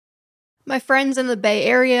My friends in the Bay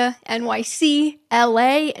Area, NYC,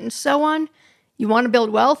 LA, and so on, you want to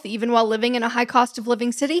build wealth even while living in a high cost of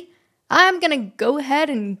living city? I'm going to go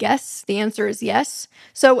ahead and guess the answer is yes.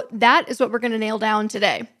 So that is what we're going to nail down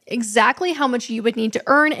today. Exactly how much you would need to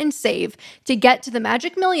earn and save to get to the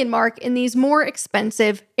magic million mark in these more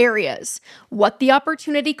expensive areas. What the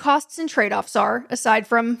opportunity costs and trade-offs are, aside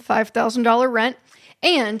from $5,000 rent,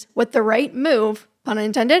 and what the right move, pun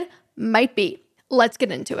intended, might be. Let's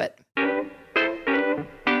get into it.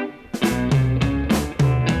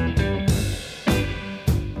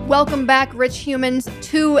 Welcome back, rich humans,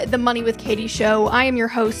 to the Money with Katie show. I am your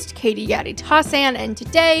host, Katie Yadi Tassan, and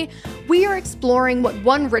today we are exploring what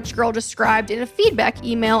one rich girl described in a feedback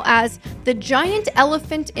email as the giant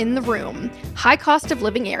elephant in the room, high cost of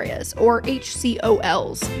living areas, or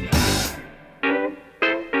HCOLs.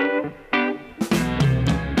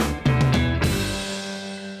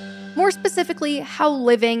 More specifically, how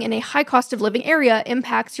living in a high cost of living area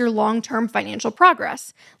impacts your long-term financial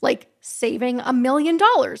progress, like saving $1 million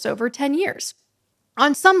over 10 years.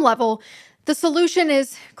 On some level, the solution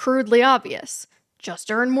is crudely obvious. Just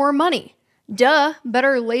earn more money. Duh,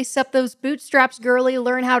 better lace up those bootstraps, girly,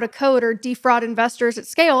 learn how to code or defraud investors at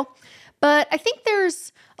scale. But I think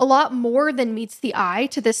there's a lot more than meets the eye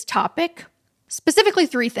to this topic. Specifically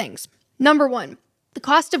 3 things. Number 1, the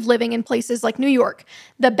cost of living in places like New York,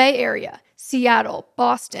 the Bay Area, Seattle,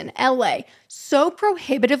 Boston, LA, so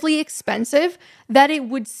prohibitively expensive that it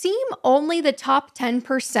would seem only the top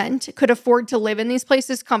 10% could afford to live in these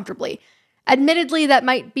places comfortably. Admittedly, that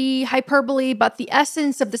might be hyperbole, but the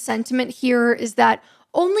essence of the sentiment here is that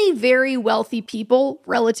only very wealthy people,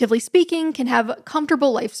 relatively speaking, can have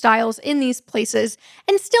comfortable lifestyles in these places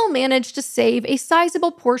and still manage to save a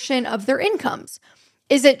sizable portion of their incomes.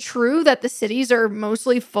 Is it true that the cities are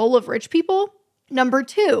mostly full of rich people? Number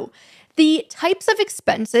 2, the types of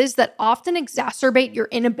expenses that often exacerbate your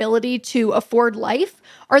inability to afford life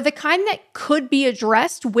are the kind that could be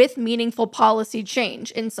addressed with meaningful policy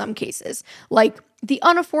change in some cases, like the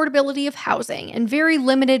unaffordability of housing and very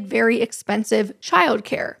limited, very expensive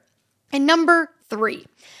childcare. And number 3,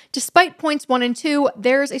 despite points 1 and 2,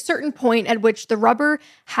 there's a certain point at which the rubber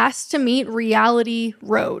has to meet reality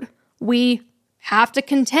road. We have to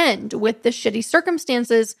contend with the shitty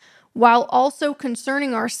circumstances while also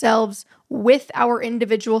concerning ourselves with our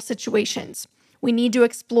individual situations. We need to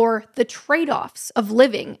explore the trade-offs of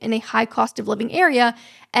living in a high cost of living area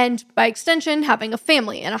and, by extension, having a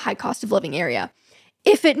family in a high cost of living area,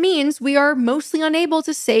 if it means we are mostly unable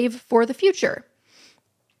to save for the future.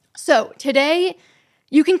 So today,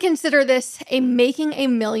 you can consider this a Making a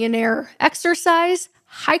Millionaire exercise,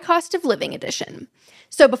 high cost of living edition.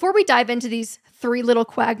 So before we dive into these 3 little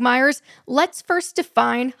quagmires, let's first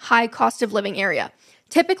define high cost of living area.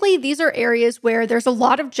 Typically, these are areas where there's a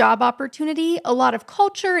lot of job opportunity, a lot of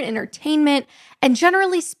culture and entertainment, and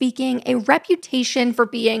generally speaking, a reputation for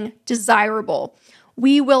being desirable.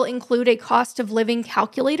 We will include a cost of living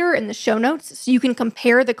calculator in the show notes so you can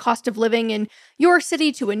compare the cost of living in your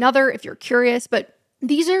city to another if you're curious, but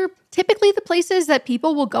these are typically the places that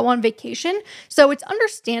people will go on vacation, so it's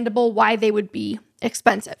understandable why they would be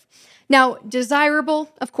expensive. Now, desirable,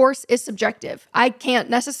 of course, is subjective. I can't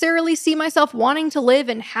necessarily see myself wanting to live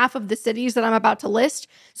in half of the cities that I'm about to list,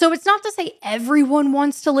 so it's not to say everyone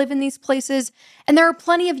wants to live in these places, and there are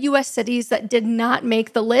plenty of US cities that did not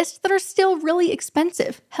make the list that are still really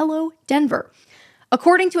expensive. Hello, Denver.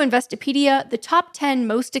 According to Investopedia, the top 10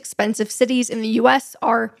 most expensive cities in the US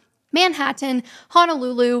are Manhattan,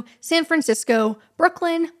 Honolulu, San Francisco,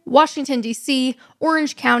 Brooklyn, Washington, D.C.,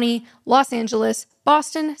 Orange County, Los Angeles,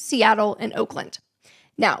 Boston, Seattle, and Oakland.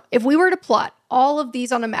 Now, if we were to plot all of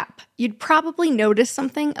these on a map, you'd probably notice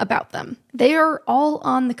something about them. They are all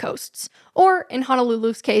on the coasts, or in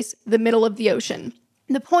Honolulu's case, the middle of the ocean.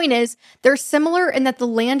 The point is, they're similar in that the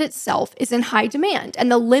land itself is in high demand, and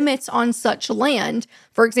the limits on such land,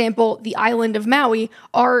 for example, the island of Maui,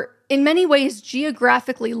 are in many ways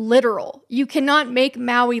geographically literal. You cannot make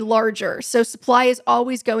Maui larger, so supply is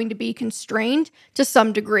always going to be constrained to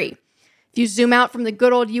some degree. If you zoom out from the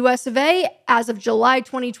good old US of A, as of July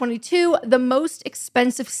 2022, the most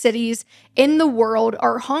expensive cities in the world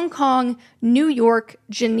are Hong Kong, New York,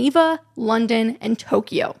 Geneva, London, and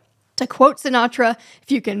Tokyo. To quote Sinatra,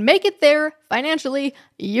 if you can make it there financially,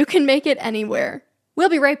 you can make it anywhere. We'll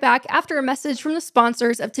be right back after a message from the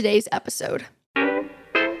sponsors of today's episode.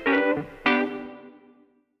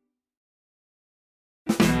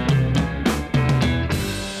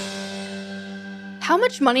 How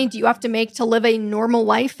much money do you have to make to live a normal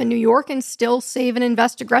life in New York and still save and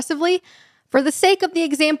invest aggressively? For the sake of the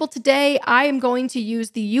example today, I am going to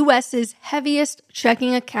use the US's heaviest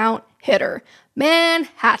checking account hitter,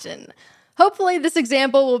 Manhattan. Hopefully, this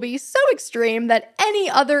example will be so extreme that any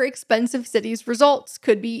other expensive city's results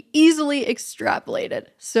could be easily extrapolated.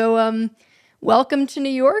 So, welcome to New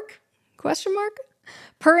York? Question mark?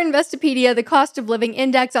 Per Investopedia, the cost of living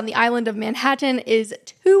index on the island of Manhattan is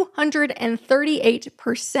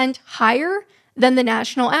 238% higher than the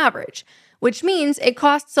national average, which means it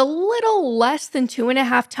costs a little less than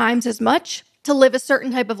 2.5 times as much to live a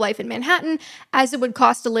certain type of life in Manhattan as it would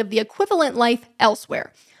cost to live the equivalent life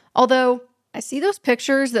elsewhere. Although, I see those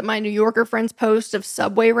pictures that my New Yorker friends post of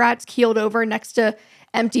subway rats keeled over next to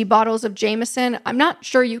empty bottles of Jameson. I'm not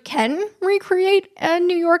sure you can recreate a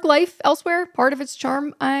New York life elsewhere. Part of its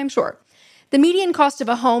charm, I'm sure. The median cost of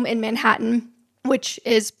a home in Manhattan, which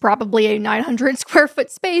is probably a 900 square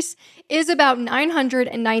foot space, is about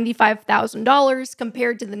 $995,000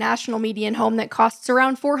 compared to the national median home that costs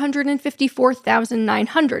around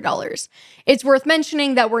 $454,900. It's worth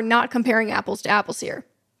mentioning that we're not comparing apples to apples here.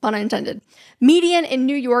 Pun intended. Median in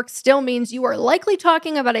New York still means you are likely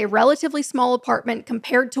talking about a relatively small apartment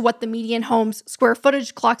compared to what the median home's square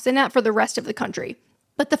footage clocks in at for the rest of the country.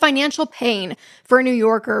 But the financial pain for a New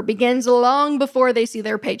Yorker begins long before they see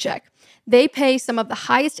their paycheck. They pay some of the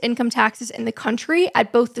highest income taxes in the country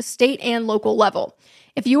at both the state and local level.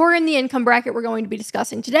 If you are in the income bracket we're going to be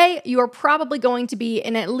discussing today, you are probably going to be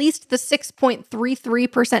in at least the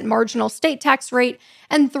 6.33% marginal state tax rate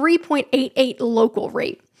and 3.88% local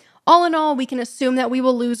rate. All in all, we can assume that we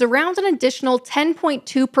will lose around an additional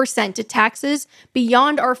 10.2% to taxes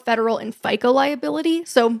beyond our federal and FICA liability,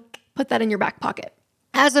 so put that in your back pocket.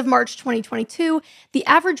 As of March 2022, the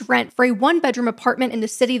average rent for a one-bedroom apartment in the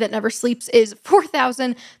city that never sleeps is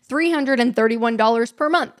 $4,331 per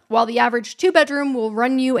month, while the average two-bedroom will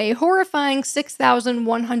run you a horrifying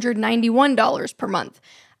 $6,191 per month.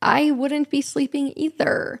 I wouldn't be sleeping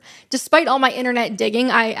either. Despite all my internet digging,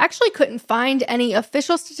 I actually couldn't find any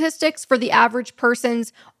official statistics for the average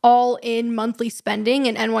person's all-in monthly spending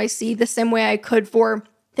in NYC the same way I could for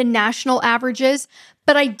the national averages,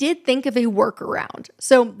 but I did think of a workaround.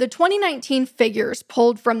 So the 2019 figures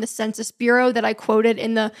pulled from the Census Bureau that I quoted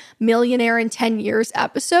in the Millionaire in 10 Years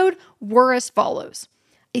episode were as follows.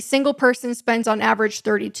 A single person spends on average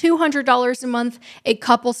 $3,200 a month, a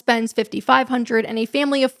couple spends $5,500, and a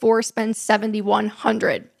family of four spends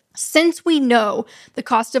 $7,100. Since we know the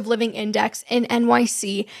cost of living index in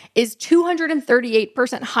NYC is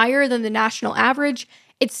 238% higher than the national average,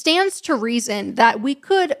 it stands to reason that we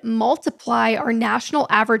could multiply our national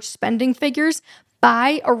average spending figures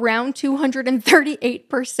by around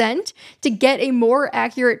 238% to get a more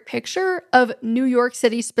accurate picture of New York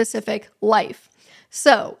City specific life.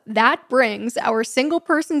 So that brings our single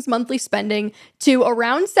person's monthly spending to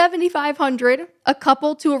around $7,500, a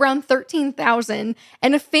couple to around $13,000,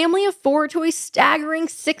 and a family of four to a staggering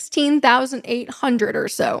 $16,800 or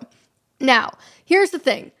so. Now, here's the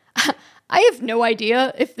thing. I have no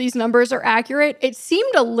idea if these numbers are accurate. It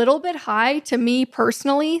seemed a little bit high to me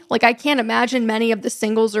personally. Like, I can't imagine many of the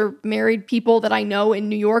singles or married people that I know in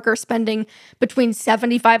New York are spending between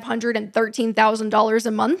 $7,500 and $13,000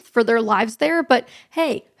 a month for their lives there. But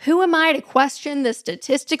hey, who am I to question the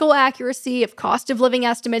statistical accuracy of cost of living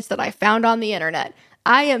estimates that I found on the internet?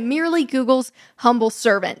 I am merely Google's humble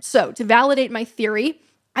servant. So to validate my theory,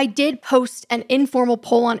 I did post an informal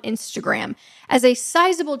poll on Instagram, as a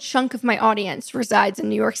sizable chunk of my audience resides in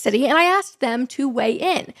New York City, and I asked them to weigh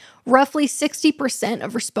in. Roughly 60%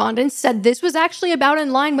 of respondents said this was actually about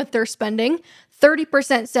in line with their spending,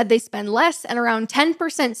 30% said they spend less, and around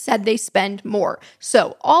 10% said they spend more.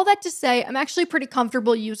 So all that to say, I'm actually pretty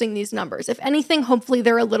comfortable using these numbers. If anything, hopefully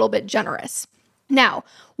they're a little bit generous. Now,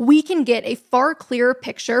 we can get a far clearer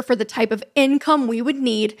picture for the type of income we would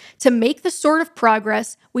need to make the sort of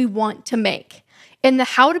progress we want to make. In the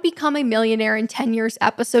How to Become a Millionaire in 10 Years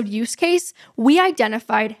episode use case, we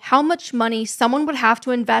identified how much money someone would have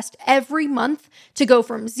to invest every month to go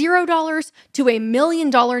from $0 to $1 million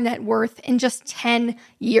net worth in just 10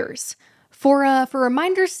 years. For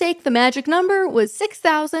reminder's sake, the magic number was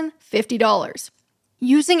 $6,050.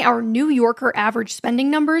 Using our New Yorker average spending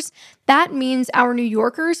numbers, that means our New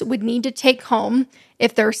Yorkers would need to take home,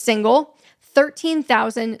 if they're single,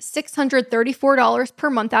 $13,634 per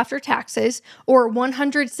month after taxes, or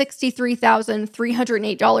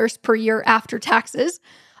 $163,308 per year after taxes.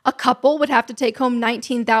 A couple would have to take home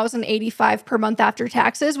 $19,085 per month after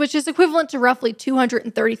taxes, which is equivalent to roughly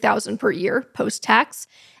 $230,000 per year post-tax.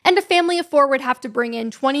 And a family of four would have to bring in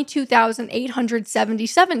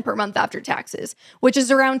 $22,877 per month after taxes, which is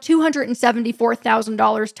around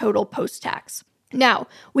 $274,000 total post-tax. Now,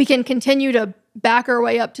 we can continue to back our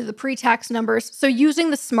way up to the pre-tax numbers. So using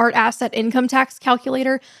the smart asset income tax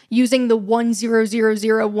calculator, using the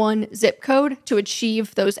 10001 zip code to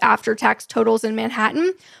achieve those after-tax totals in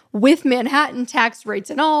Manhattan, with Manhattan tax rates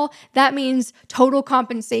and all, that means total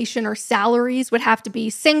compensation or salaries would have to be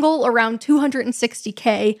single around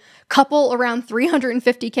 $260K, couple around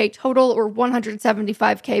 $350K total or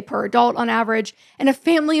 $175K per adult on average, and a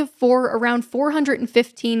family of four around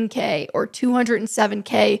 $415K or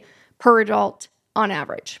 $207K per adult on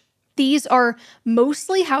average. These are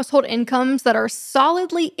mostly household incomes that are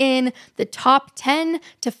solidly in the top 10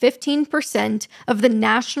 to 15% of the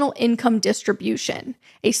national income distribution.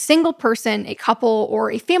 A single person, a couple, or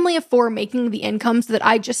a family of four making the incomes that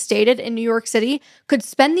I just stated in New York City could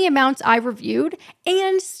spend the amounts I reviewed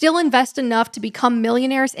and still invest enough to become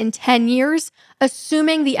millionaires in 10 years,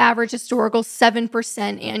 assuming the average historical 7%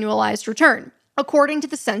 annualized return. According to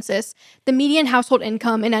the census, the median household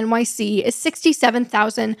income in NYC is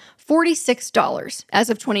 $67,046 as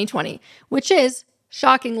of 2020, which is,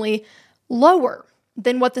 shockingly, lower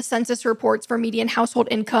than what the census reports for median household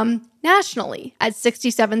income nationally at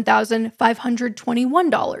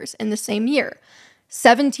 $67,521 in the same year.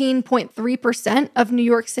 17.3% of New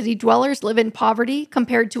York City dwellers live in poverty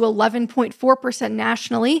compared to 11.4%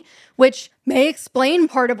 nationally, which may explain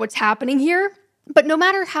part of what's happening here. But no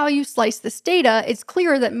matter how you slice this data, it's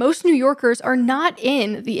clear that most New Yorkers are not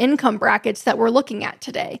in the income brackets that we're looking at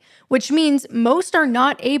today, which means most are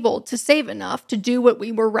not able to save enough to do what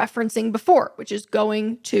we were referencing before, which is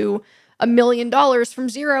going to $1 million from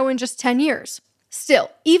zero in just 10 years. Still,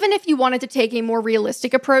 even if you wanted to take a more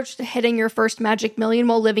realistic approach to hitting your first magic million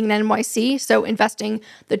while living in NYC, so investing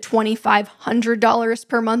the $2,500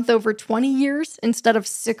 per month over 20 years instead of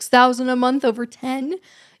 $6,000 a month over 10,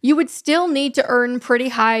 you would still need to earn pretty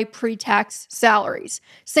high pre-tax salaries.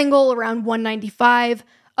 Single around $195,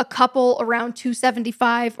 a couple around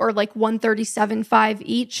 $275 or like $137.5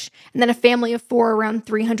 each, and then a family of four around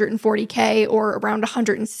 $340K or around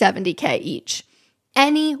 $170K each.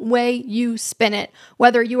 Any way you spin it,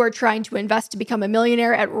 whether you are trying to invest to become a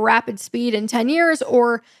millionaire at rapid speed in 10 years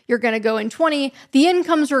or you're going to go in 20, the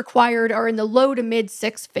incomes required are in the low to mid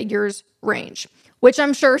six figures range, which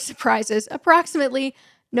I'm sure surprises approximately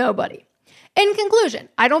nobody. In conclusion,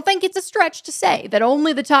 I don't think it's a stretch to say that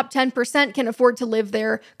only the top 10% can afford to live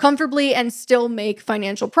there comfortably and still make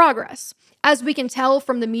financial progress. As we can tell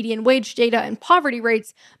from the median wage data and poverty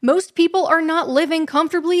rates, most people are not living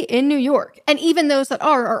comfortably in New York, and even those that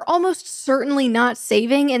are almost certainly not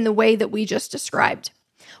saving in the way that we just described.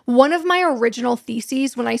 One of my original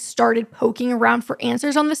theses when I started poking around for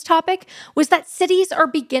answers on this topic was that cities are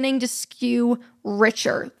beginning to skew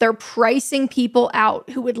richer. They're pricing people out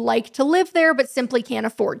who would like to live there but simply can't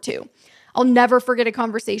afford to. I'll never forget a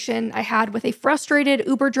conversation I had with a frustrated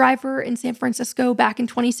Uber driver in San Francisco back in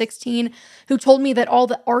 2016 who told me that all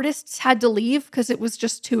the artists had to leave because it was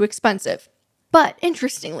just too expensive. But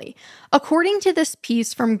interestingly, according to this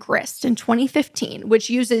piece from Grist in 2015, which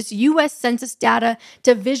uses U.S. Census data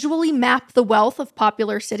to visually map the wealth of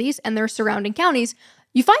popular cities and their surrounding counties,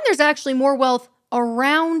 you find there's actually more wealth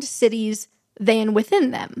around cities than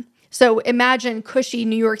within them. So imagine cushy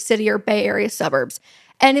New York City or Bay Area suburbs.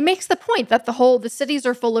 And it makes the point that the cities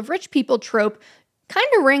are full of rich people trope kind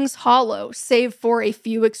of rings hollow, save for a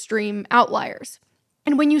few extreme outliers.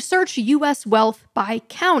 And when you search U.S. wealth by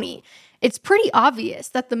county, it's pretty obvious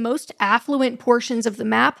that the most affluent portions of the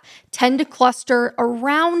map tend to cluster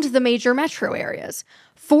around the major metro areas.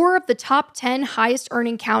 4 of the top 10 highest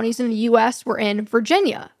earning counties in the U.S. were in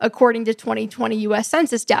Virginia, according to 2020 U.S.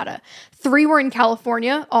 Census data. 3 were in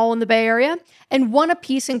California, all in the Bay Area, and 1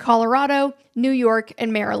 apiece in Colorado, New York,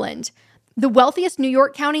 and Maryland. The wealthiest New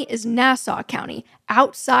York county is Nassau County,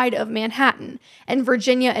 outside of Manhattan, and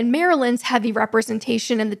Virginia and Maryland's heavy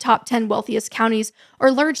representation in the top 10 wealthiest counties are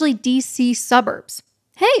largely D.C. suburbs.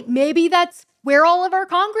 Hey, maybe that's where all of our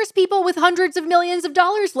Congress people with hundreds of millions of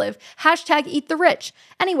dollars live. #eat the rich.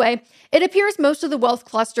 Anyway, it appears most of the wealth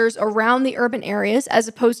clusters around the urban areas as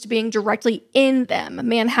opposed to being directly in them,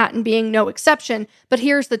 Manhattan being no exception, but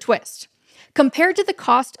here's the twist. Compared to the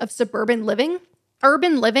cost of suburban living,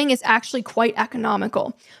 urban living is actually quite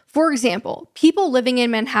economical. For example, people living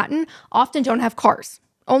in Manhattan often don't have cars.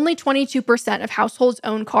 Only 22% of households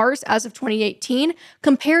own cars as of 2018,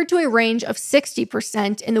 compared to a range of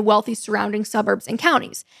 60% in the wealthy surrounding suburbs and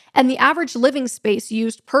counties. And the average living space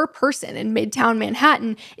used per person in Midtown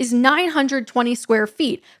Manhattan is 920 square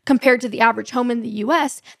feet, compared to the average home in the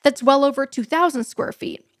US that's well over 2,000 square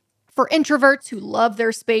feet. For introverts who love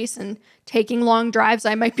their space and taking long drives,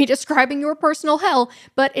 I might be describing your personal hell,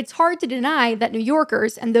 but it's hard to deny that New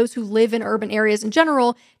Yorkers and those who live in urban areas in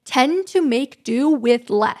general tend to make do with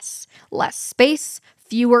less. Less space,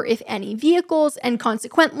 fewer, if any, vehicles, and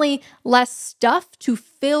consequently, less stuff to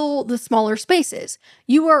fill the smaller spaces.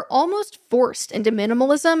 You are almost forced into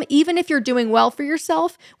minimalism, even if you're doing well for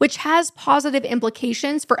yourself, which has positive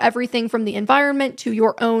implications for everything from the environment to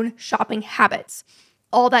your own shopping habits.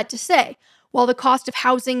 All that to say, while the cost of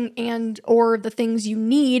housing and or the things you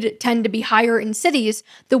need tend to be higher in cities,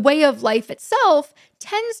 the way of life itself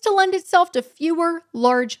tends to lend itself to fewer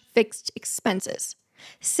large fixed expenses.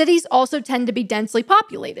 Cities also tend to be densely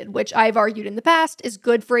populated, which I've argued in the past is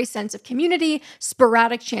good for a sense of community,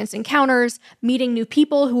 sporadic chance encounters, meeting new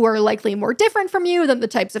people who are likely more different from you than the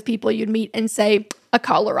types of people you'd meet in, say, a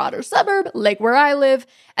Colorado suburb, like where I live,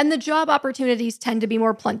 and the job opportunities tend to be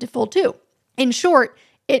more plentiful too. In short,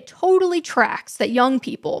 it totally tracks that young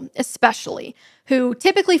people, especially, who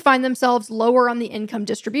typically find themselves lower on the income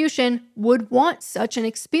distribution, would want such an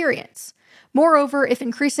experience. Moreover, if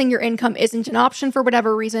increasing your income isn't an option for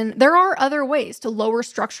whatever reason, there are other ways to lower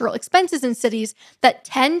structural expenses in cities that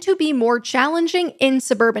tend to be more challenging in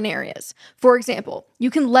suburban areas. For example,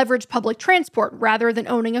 you can leverage public transport rather than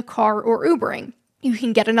owning a car or Ubering. You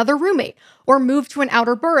can get another roommate or move to an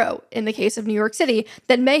outer borough, in the case of New York City,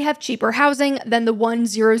 that may have cheaper housing than the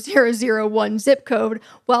 10001 zip code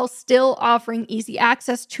while still offering easy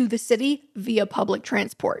access to the city via public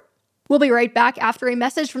transport. We'll be right back after a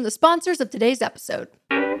message from the sponsors of today's episode.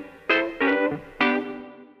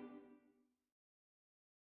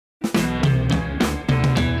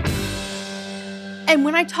 And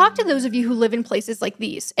when I talk to those of you who live in places like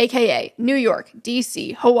these, aka New York,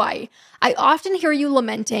 DC, Hawaii, I often hear you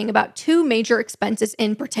lamenting about two major expenses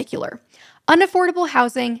in particular: unaffordable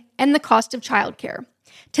housing and the cost of childcare.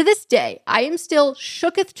 To this day, I am still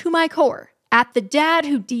shooketh to my core at the dad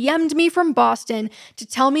who DM'd me from Boston to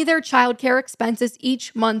tell me their childcare expenses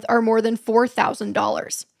each month are more than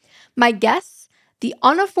 $4,000. My guess? The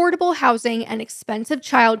unaffordable housing and expensive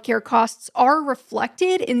childcare costs are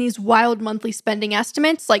reflected in these wild monthly spending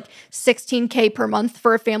estimates, like $16K per month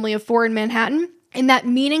for a family of 4 in Manhattan. And that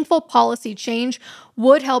meaningful policy change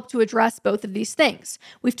would help to address both of these things.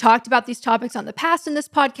 We've talked about these topics on the past in this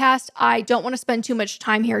podcast. I don't want to spend too much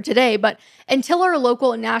time here today, but until our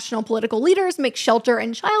local and national political leaders make shelter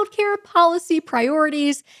and childcare policy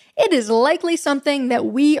priorities, it is likely something that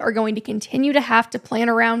we are going to continue to have to plan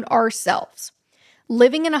around ourselves.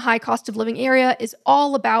 Living in a high cost of living area is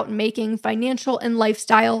all about making financial and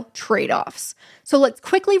lifestyle trade-offs. So let's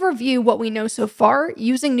quickly review what we know so far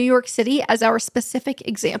using New York City as our specific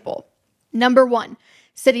example. Number 1,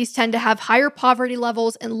 cities tend to have higher poverty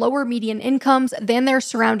levels and lower median incomes than their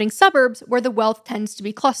surrounding suburbs where the wealth tends to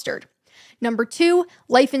be clustered. Number 2,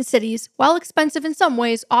 life in cities, while expensive in some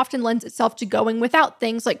ways, often lends itself to going without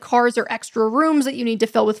things like cars or extra rooms that you need to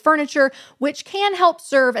fill with furniture, which can help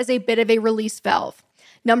serve as a bit of a release valve.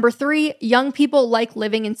 Number 3, young people like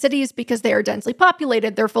living in cities because they are densely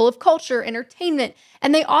populated, they're full of culture, entertainment,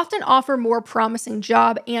 and they often offer more promising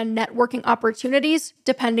job and networking opportunities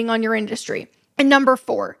depending on your industry. And number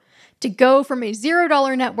 4, to go from a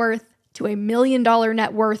 $0 net worth to $1 million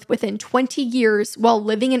net worth within 20 years while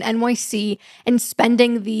living in NYC and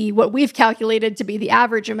spending what we've calculated to be the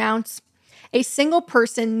average amounts, a single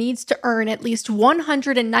person needs to earn at least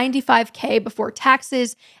 $195K before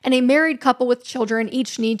taxes, and a married couple with children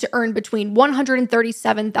each need to earn between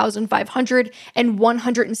 $137,500 and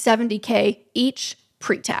 $170K each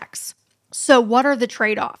pre-tax. So what are the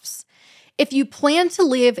trade-offs? If you plan to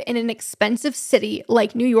live in an expensive city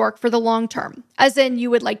like New York for the long term, as in you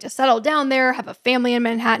would like to settle down there, have a family in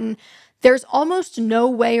Manhattan, there's almost no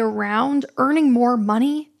way around earning more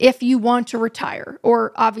money if you want to retire.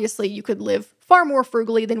 Or obviously you could live far more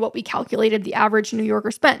frugally than what we calculated the average New Yorker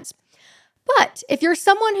spends. But if you're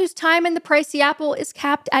someone whose time in the pricey apple is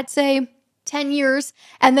capped at, say, 10 years,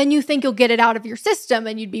 and then you think you'll get it out of your system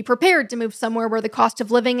and you'd be prepared to move somewhere where the cost of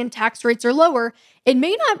living and tax rates are lower, it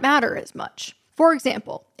may not matter as much. For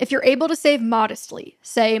example, if you're able to save modestly,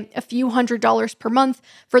 say a few $100s per month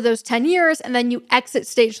for those 10 years, and then you exit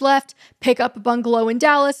stage left, pick up a bungalow in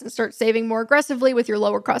Dallas and start saving more aggressively with your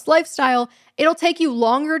lower cost lifestyle, it'll take you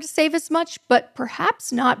longer to save as much, but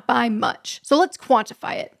perhaps not by much. So let's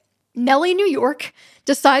quantify it. Nellie, New York,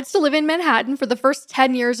 decides to live in Manhattan for the first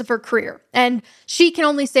 10 years of her career, and she can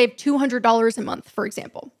only save $200 a month, for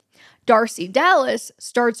example. Darcy, Dallas,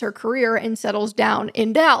 starts her career and settles down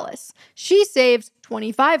in Dallas. She saves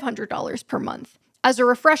 $2,500 per month. As a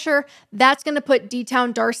refresher, that's going to put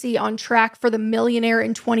D-Town Darcy on track for the millionaire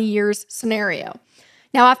in 20 years scenario.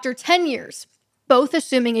 Now, after 10 years, both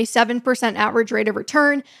assuming a 7% average rate of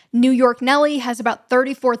return, New York Nelly has about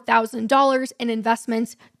 $34,000 in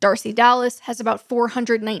investments. Darcy Dallas has about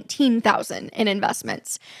 $419,000 in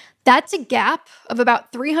investments. That's a gap of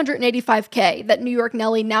about $385K that New York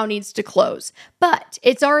Nelly now needs to close. But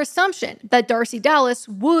it's our assumption that Darcy Dallas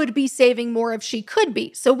would be saving more if she could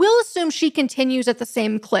be. So we'll assume she continues at the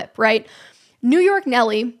same clip, right? New York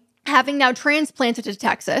Nelly, having now transplanted to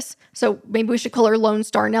Texas, so maybe we should call her Lone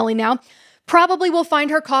Star Nelly now, probably will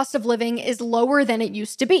find her cost of living is lower than it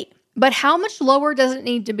used to be. But how much lower does it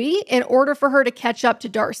need to be in order for her to catch up to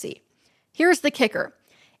Darcy? Here's the kicker.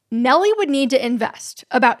 Nelly would need to invest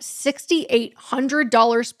about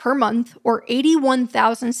 $6,800 per month or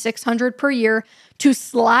 $81,600 per year to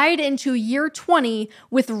slide into year 20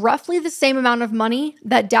 with roughly the same amount of money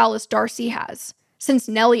that Dallas Darcy has. Since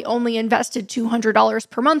Nelly only invested $200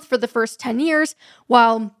 per month for the first 10 years,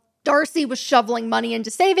 while Darcy was shoveling money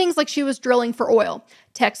into savings like she was drilling for oil.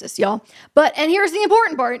 Texas, y'all. And here's the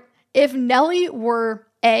important part. If Nelly were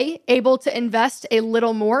A, able to invest a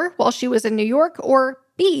little more while she was in New York, or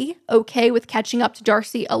B, okay with catching up to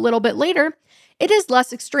Darcy a little bit later, it is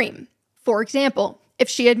less extreme. For example, if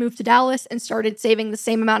she had moved to Dallas and started saving the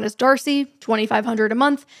same amount as Darcy, $2,500 a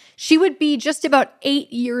month, she would be just about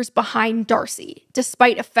 8 years behind Darcy,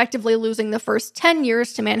 despite effectively losing the first 10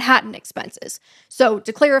 years to Manhattan expenses. So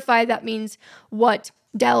to clarify, that means what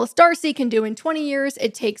Dallas Darcy can do in 20 years,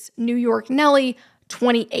 it takes New York Nelly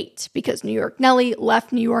 28, because New York Nelly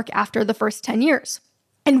left New York after the first 10 years.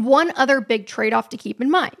 And one other big trade-off to keep in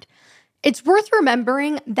mind. It's worth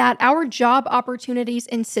remembering that our job opportunities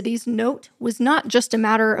in Cities Note was not just a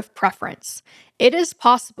matter of preference. It is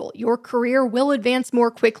possible your career will advance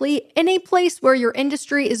more quickly in a place where your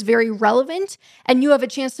industry is very relevant and you have a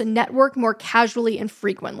chance to network more casually and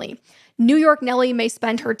frequently. New York Nelly may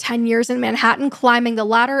spend her 10 years in Manhattan climbing the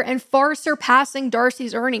ladder and far surpassing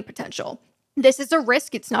Darcy's earning potential. This is a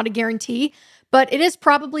risk, it's not a guarantee, but it is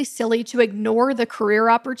probably silly to ignore the career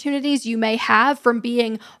opportunities you may have from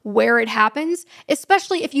being where it happens,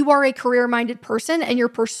 especially if you are a career-minded person and you're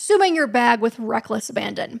pursuing your bag with reckless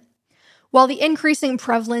abandon. While the increasing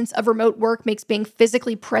prevalence of remote work makes being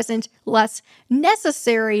physically present less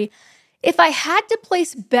necessary, if I had to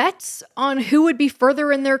place bets on who would be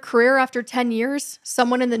further in their career after 10 years,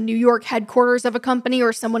 someone in the New York headquarters of a company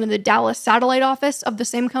or someone in the Dallas satellite office of the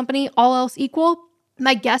same company, all else equal,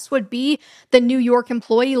 my guess would be the New York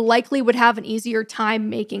employee likely would have an easier time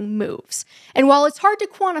making moves. And while it's hard to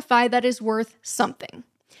quantify, that is worth something.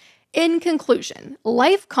 In conclusion,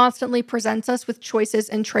 life constantly presents us with choices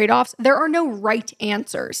and trade-offs. There are no right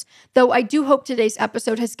answers, though I do hope today's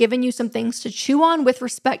episode has given you some things to chew on with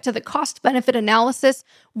respect to the cost-benefit analysis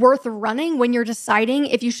worth running when you're deciding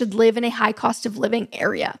if you should live in a high cost of living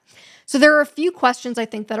area. So there are a few questions I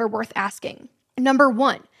think that are worth asking. Number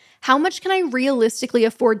one, how much can I realistically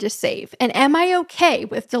afford to save? And am I okay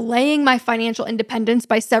with delaying my financial independence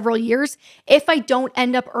by several years if I don't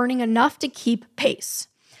end up earning enough to keep pace?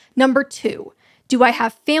 Number two, do I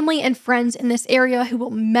have family and friends in this area who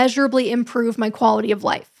will measurably improve my quality of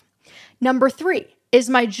life? Number three, is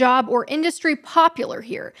my job or industry popular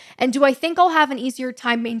here? And do I think I'll have an easier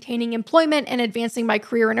time maintaining employment and advancing my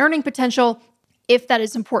career and earning potential if that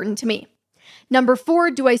is important to me? Number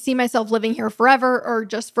four, do I see myself living here forever or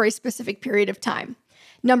just for a specific period of time?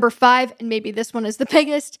 Number five, and maybe this one is the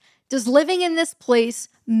biggest, does living in this place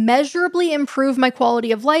measurably improve my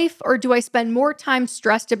quality of life, or do I spend more time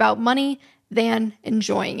stressed about money than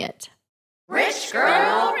enjoying it? Rich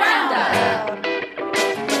Girl Roundup!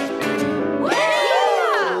 Woo!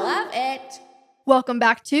 Love it! Welcome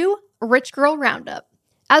back to Rich Girl Roundup.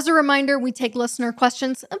 As a reminder, we take listener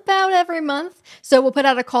questions about every month. So we'll put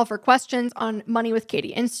out a call for questions on Money with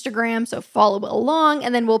Katie Instagram, so follow along,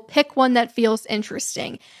 and then we'll pick one that feels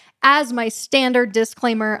interesting. As my standard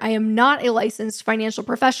disclaimer, I am not a licensed financial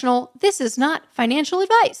professional. This is not financial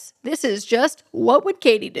advice. This is just what would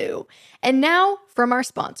Katie do? And now from our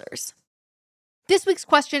sponsors. This week's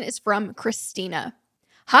question is from Christina.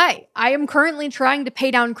 Hi, I am currently trying to pay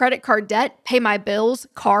down credit card debt, pay my bills,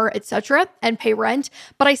 car, etc., and pay rent,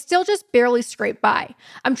 but I still just barely scrape by.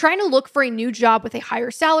 I'm trying to look for a new job with a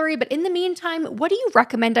higher salary, but in the meantime, what do you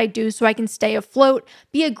recommend I do so I can stay afloat,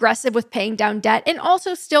 be aggressive with paying down debt, and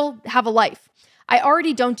also still have a life? I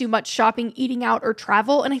already don't do much shopping, eating out, or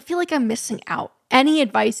travel, and I feel like I'm missing out. Any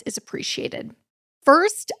advice is appreciated.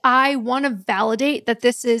 First, I want to validate that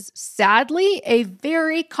this is sadly a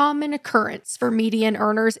very common occurrence for median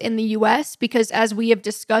earners in the US because, as we have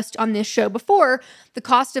discussed on this show before, the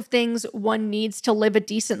cost of things one needs to live a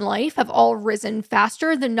decent life have all risen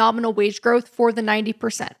faster than nominal wage growth for the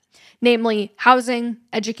 90%. namely housing,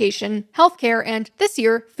 education, healthcare, and this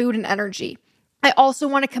year, food and energy. I also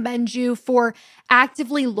want to commend you for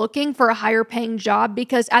actively looking for a higher paying job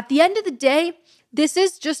because at the end of the day, this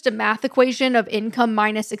is just a math equation of income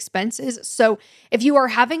minus expenses. So if you are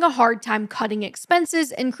having a hard time cutting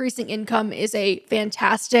expenses, increasing income is a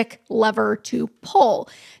fantastic lever to pull.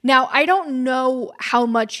 Now, I don't know how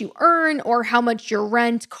much you earn or how much your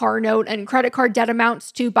rent, car note, and credit card debt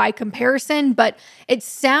amounts to by comparison, but it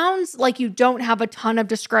sounds like you don't have a ton of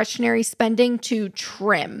discretionary spending to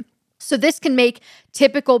trim. So this can make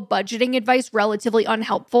typical budgeting advice relatively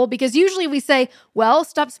unhelpful because usually we say, well,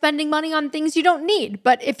 stop spending money on things you don't need.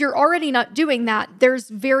 But if you're already not doing that, there's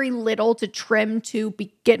very little to trim to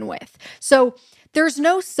begin with. So there's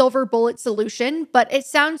no silver bullet solution, but it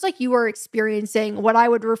sounds like you are experiencing what I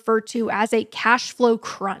would refer to as a cash flow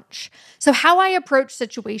crunch. So how I approach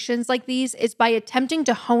situations like these is by attempting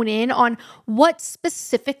to hone in on what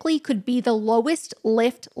specifically could be the lowest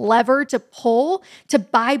lift lever to pull to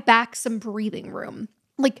buy back some breathing room.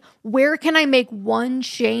 Like, where can I make one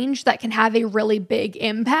change that can have a really big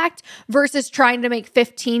impact versus trying to make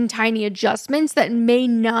 15 tiny adjustments that may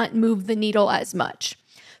not move the needle as much?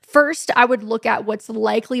 First, I would look at what's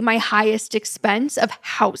likely my highest expense of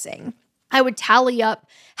housing. I would tally up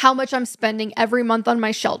how much I'm spending every month on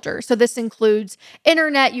my shelter. So this includes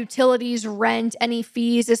internet, utilities, rent, any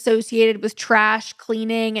fees associated with trash,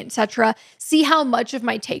 cleaning, etc. See how much of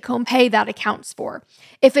my take-home pay that accounts for.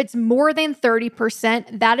 If it's more than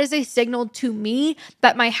 30%, that is a signal to me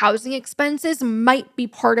that my housing expenses might be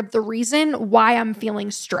part of the reason why I'm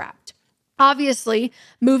feeling strapped. Obviously,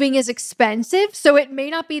 moving is expensive, so it may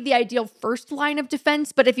not be the ideal first line of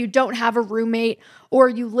defense, but if you don't have a roommate or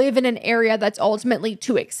you live in an area that's ultimately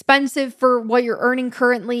too expensive for what you're earning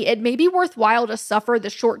currently, it may be worthwhile to suffer the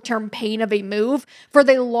short-term pain of a move for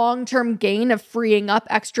the long-term gain of freeing up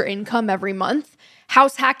extra income every month.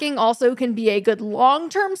 House hacking also can be a good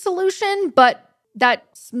long-term solution, but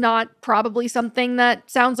that's not probably something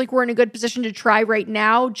that sounds like we're in a good position to try right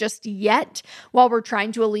now just yet while we're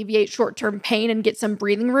trying to alleviate short-term pain and get some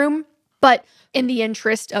breathing room. But in the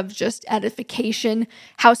interest of just edification,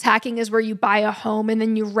 house hacking is where you buy a home and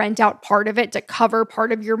then you rent out part of it to cover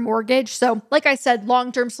part of your mortgage. So like I said,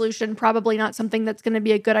 long-term solution, probably not something that's going to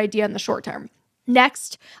be a good idea in the short term.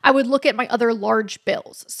 Next, I would look at my other large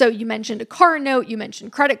bills. So you mentioned a car note, you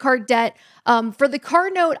mentioned credit card debt. For the car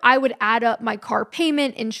note, I would add up my car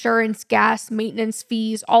payment, insurance, gas, maintenance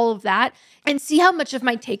fees, all of that, and see how much of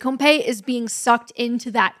my take-home pay is being sucked into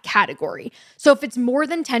that category. So if it's more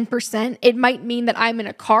than 10%, it might mean that I'm in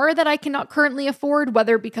a car that I cannot currently afford,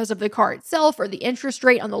 whether because of the car itself or the interest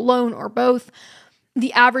rate on the loan or both.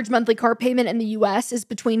 The average monthly car payment in the US is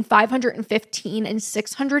between $515 and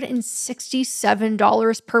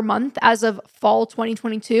 $667 per month as of fall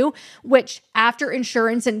 2022, which after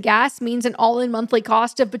insurance and gas means an all-in monthly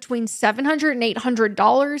cost of between $700 and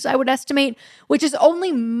 $800, I would estimate, which is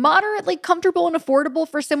only moderately comfortable and affordable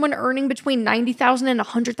for someone earning between $90,000 and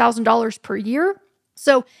 $100,000 per year.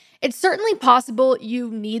 So it's certainly possible you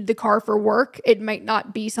need the car for work. It might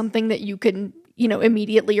not be something that you can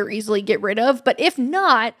immediately or easily get rid of. But if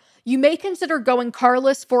not, you may consider going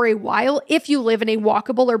carless for a while if you live in a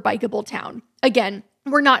walkable or bikeable town. Again,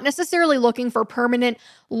 we're not necessarily looking for permanent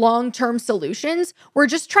long-term solutions. We're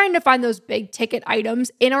just trying to find those big ticket items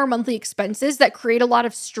in our monthly expenses that create a lot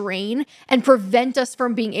of strain and prevent us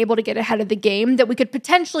from being able to get ahead of the game that we could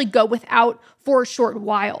potentially go without for a short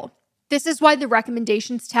while. This is why the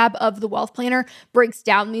recommendations tab of the Wealth Planner breaks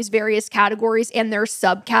down these various categories and their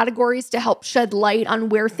subcategories to help shed light on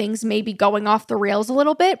where things may be going off the rails a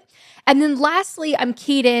little bit. And then lastly, I'm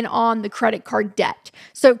keyed in on the credit card debt.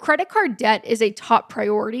 So credit card debt is a top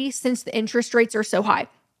priority since the interest rates are so high.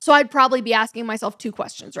 So I'd probably be asking myself two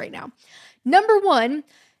questions right now. Number one,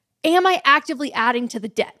 am I actively adding to the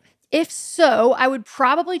debt? If so, I would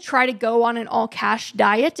probably try to go on an all-cash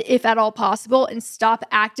diet, if at all possible, and stop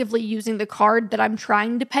actively using the card that I'm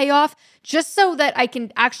trying to pay off, just so that I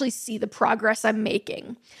can actually see the progress I'm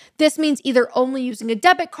making. This means either only using a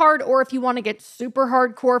debit card, or if you want to get super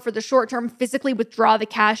hardcore for the short term, physically withdraw the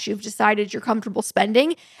cash you've decided you're comfortable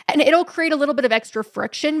spending, and it'll create a little bit of extra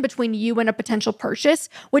friction between you and a potential purchase,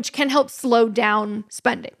 which can help slow down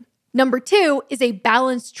spending. Number two, is a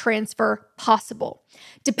balance transfer possible?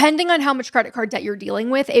 Depending on how much credit card debt you're dealing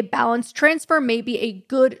with, a balance transfer may be a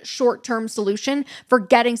good short-term solution for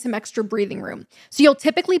getting some extra breathing room. So you'll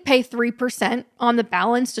typically pay 3% on the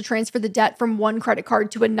balance to transfer the debt from one credit card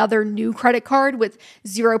to another new credit card with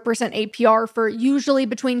 0% APR for usually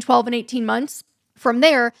between 12 and 18 months. From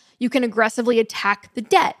there, you can aggressively attack the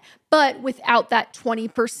debt. but without that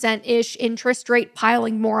 20%-ish interest rate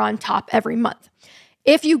piling more on top every month.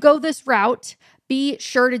 If you go this route, be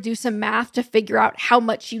sure to do some math to figure out how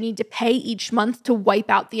much you need to pay each month to wipe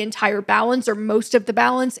out the entire balance or most of the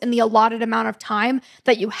balance in the allotted amount of time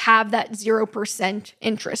that you have that 0%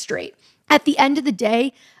 interest rate. At the end of the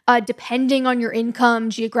day, depending on your income,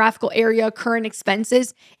 geographical area, current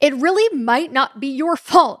expenses, it really might not be your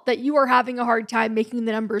fault that you are having a hard time making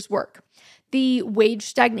the numbers work. The wage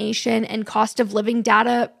stagnation and cost of living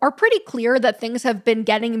data are pretty clear that things have been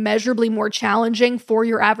getting measurably more challenging for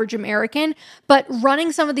your average American, but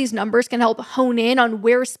running some of these numbers can help hone in on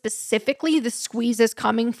where specifically the squeeze is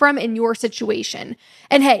coming from in your situation.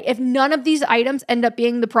 And hey, if none of these items end up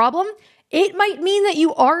being the problem, it might mean that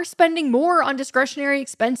you are spending more on discretionary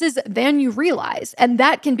expenses than you realize, and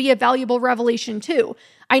that can be a valuable revelation too.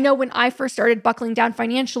 I know when I first started buckling down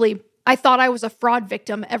financially, I thought I was a fraud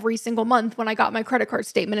victim every single month when I got my credit card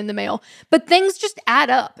statement in the mail. But things just add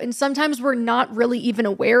up, and sometimes we're not really even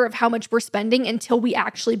aware of how much we're spending until we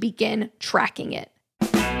actually begin tracking it.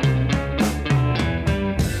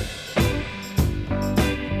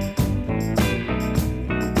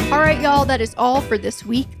 All right, y'all, that is all for this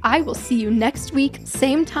week. I will see you next week,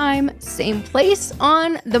 same time, same place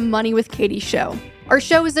on The Money with Katie show. Our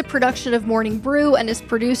show is a production of Morning Brew and is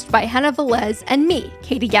produced by Henna Velez and me,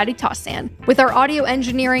 Katie Gatti-Tassan, with our audio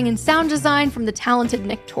engineering and sound design from the talented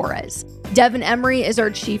Nick Torres. Devin Emery is our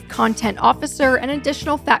chief content officer, and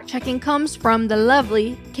additional fact-checking comes from the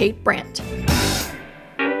lovely Kate Brandt.